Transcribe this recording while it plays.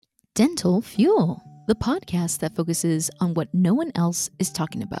Dental Fuel, the podcast that focuses on what no one else is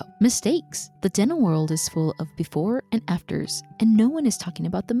talking about: mistakes. The dental world is full of before and afters, and no one is talking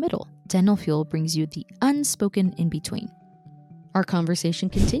about the middle. Dental Fuel brings you the unspoken in between. Our conversation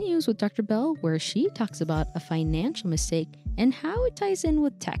continues with Dr. Bell, where she talks about a financial mistake and how it ties in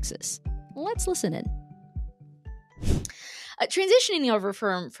with taxes. Let's listen in. Transitioning over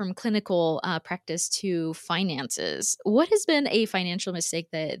from clinical practice to finances, what has been a financial mistake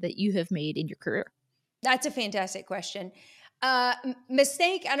that you have made in your career? That's a fantastic question.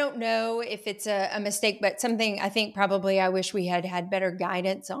 Mistake, I don't know if it's a mistake, but something I think probably I wish we had better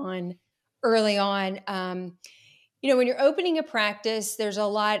guidance on early on. When you're opening a practice, there's a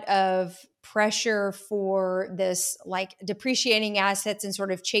lot of pressure for this, like depreciating assets and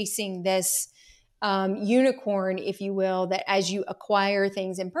sort of chasing this unicorn, if you will, that as you acquire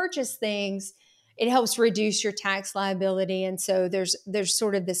things and purchase things, it helps reduce your tax liability. And so there's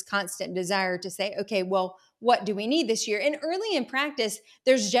sort of this constant desire to say, okay, well, what do we need this year? And early in practice,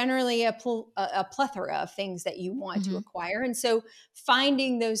 there's generally a plethora of things that you want to acquire. And so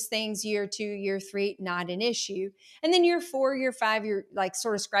finding those things year 2, year 3, not an issue. And then year 4, year 5, you're like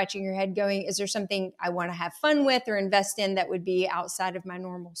sort of scratching your head going, is there something I want to have fun with or invest in that would be outside of my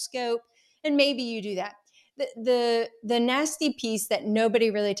normal scope? And maybe you do that. The nasty piece that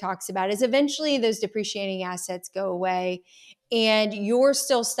nobody really talks about is eventually those depreciating assets go away and you're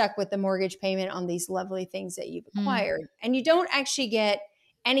still stuck with the mortgage payment on these lovely things that you've acquired. And you don't actually get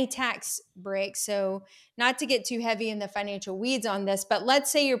any tax break. So not to get too heavy in the financial weeds on this, but let's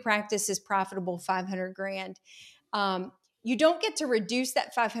say your practice is profitable 500 grand. You don't get to reduce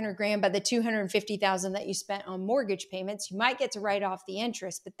that 500 grand by the 250,000 that you spent on mortgage payments. You might get to write off the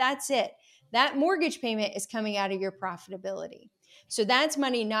interest, but that's it. That mortgage payment is coming out of your profitability. So that's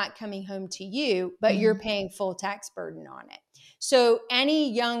money not coming home to you, but you're paying full tax burden on it. So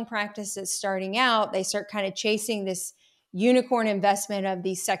any young practice that's starting out, they start kind of chasing this unicorn investment of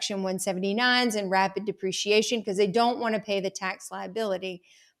these Section 179s and rapid depreciation because they don't want to pay the tax liability.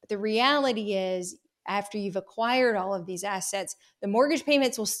 But the reality is, after you've acquired all of these assets, the mortgage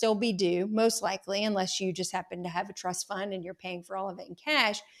payments will still be due, most likely, unless you just happen to have a trust fund and you're paying for all of it in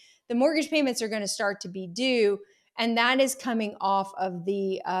cash. The mortgage payments are going to start to be due, and that is coming off of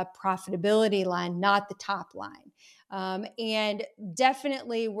the profitability line, not the top line. And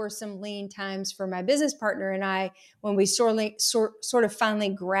definitely were some lean times for my business partner and I when we sort of finally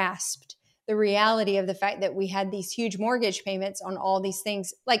grasped the reality of the fact that we had these huge mortgage payments on all these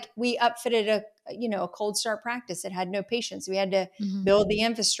things. Like we upfitted a cold start practice that had no patients. We had to build the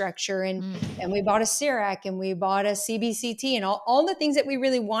infrastructure and we bought a CIRAC and we bought a CBCT and all the things that we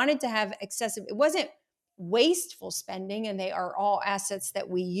really wanted to have accessible. It wasn't wasteful spending and they are all assets that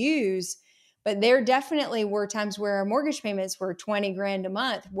we use, but there definitely were times where our mortgage payments were 20 grand a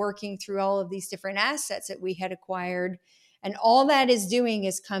month working through all of these different assets that we had acquired. And all that is doing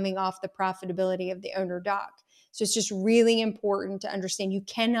is coming off the profitability of the owner doc. So it's just really important to understand you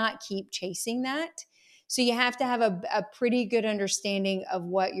cannot keep chasing that. So you have to have a pretty good understanding of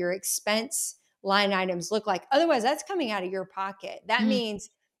what your expense line items look like. Otherwise, that's coming out of your pocket. That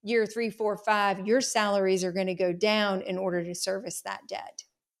means year 3, 4, 5, your salaries are going to go down in order to service that debt.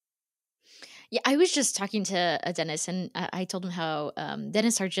 Yeah, I was just talking to a dentist, and I told him how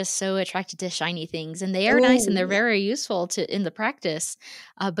dentists are just so attracted to shiny things, and they are nice and they're very useful in the practice.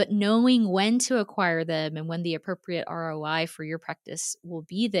 But knowing when to acquire them and when the appropriate ROI for your practice will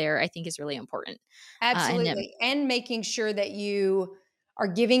be there, I think is really important. Absolutely. And making sure that you are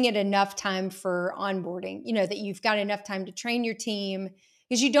giving it enough time for onboarding, that you've got enough time to train your team,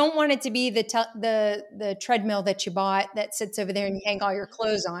 because you don't want it to be the treadmill that you bought that sits over there and you hang all your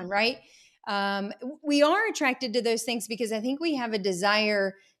clothes on, right? We are attracted to those things because I think we have a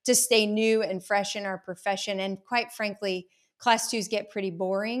desire to stay new and fresh in our profession. And quite frankly, class 2s get pretty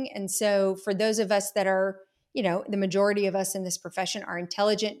boring. And so for those of us that are, the majority of us in this profession are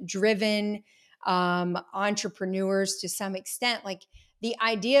intelligent, driven, entrepreneurs to some extent, like the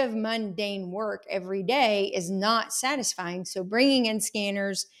idea of mundane work every day is not satisfying. So bringing in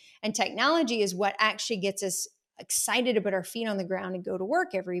scanners and technology is what actually gets us excited to put our feet on the ground and go to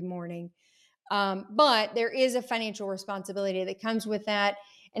work every morning. But there is a financial responsibility that comes with that.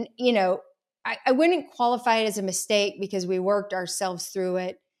 And, I wouldn't qualify it as a mistake because we worked ourselves through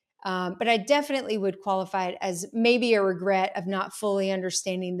it. But I definitely would qualify it as maybe a regret of not fully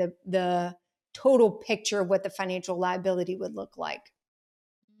understanding the total picture of what the financial liability would look like.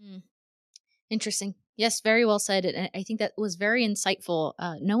 Interesting. Yes, very well said. And I think that was very insightful.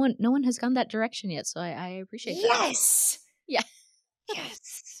 No one has gone that direction yet, so I appreciate that. Yes. Yeah.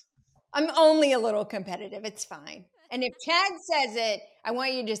 Yes. I'm only a little competitive. It's fine. And if Chad says it, I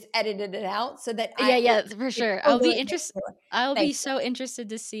want you to just edit it out so that Yeah, for sure. I'll be interested. I'll be Thank so interested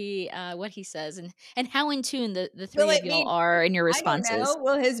to see what he says and how in tune the Will three it of y'all be, are in your I don't responses. know.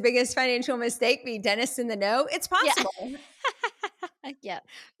 Will his biggest financial mistake be Dennis in the know? It's Yeah. possible. Yeah,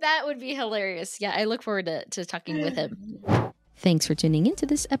 that would be hilarious. Yeah, I look forward to talking with him. Thanks for tuning into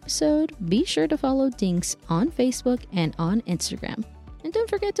this episode. Be sure to follow Dinks on Facebook and on Instagram. And don't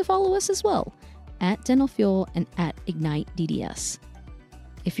forget to follow us as well, at Dental Fuel and at Ignite DDS.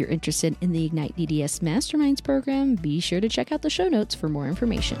 If you're interested in the Ignite DDS Masterminds program, be sure to check out the show notes for more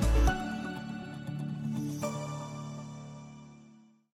information.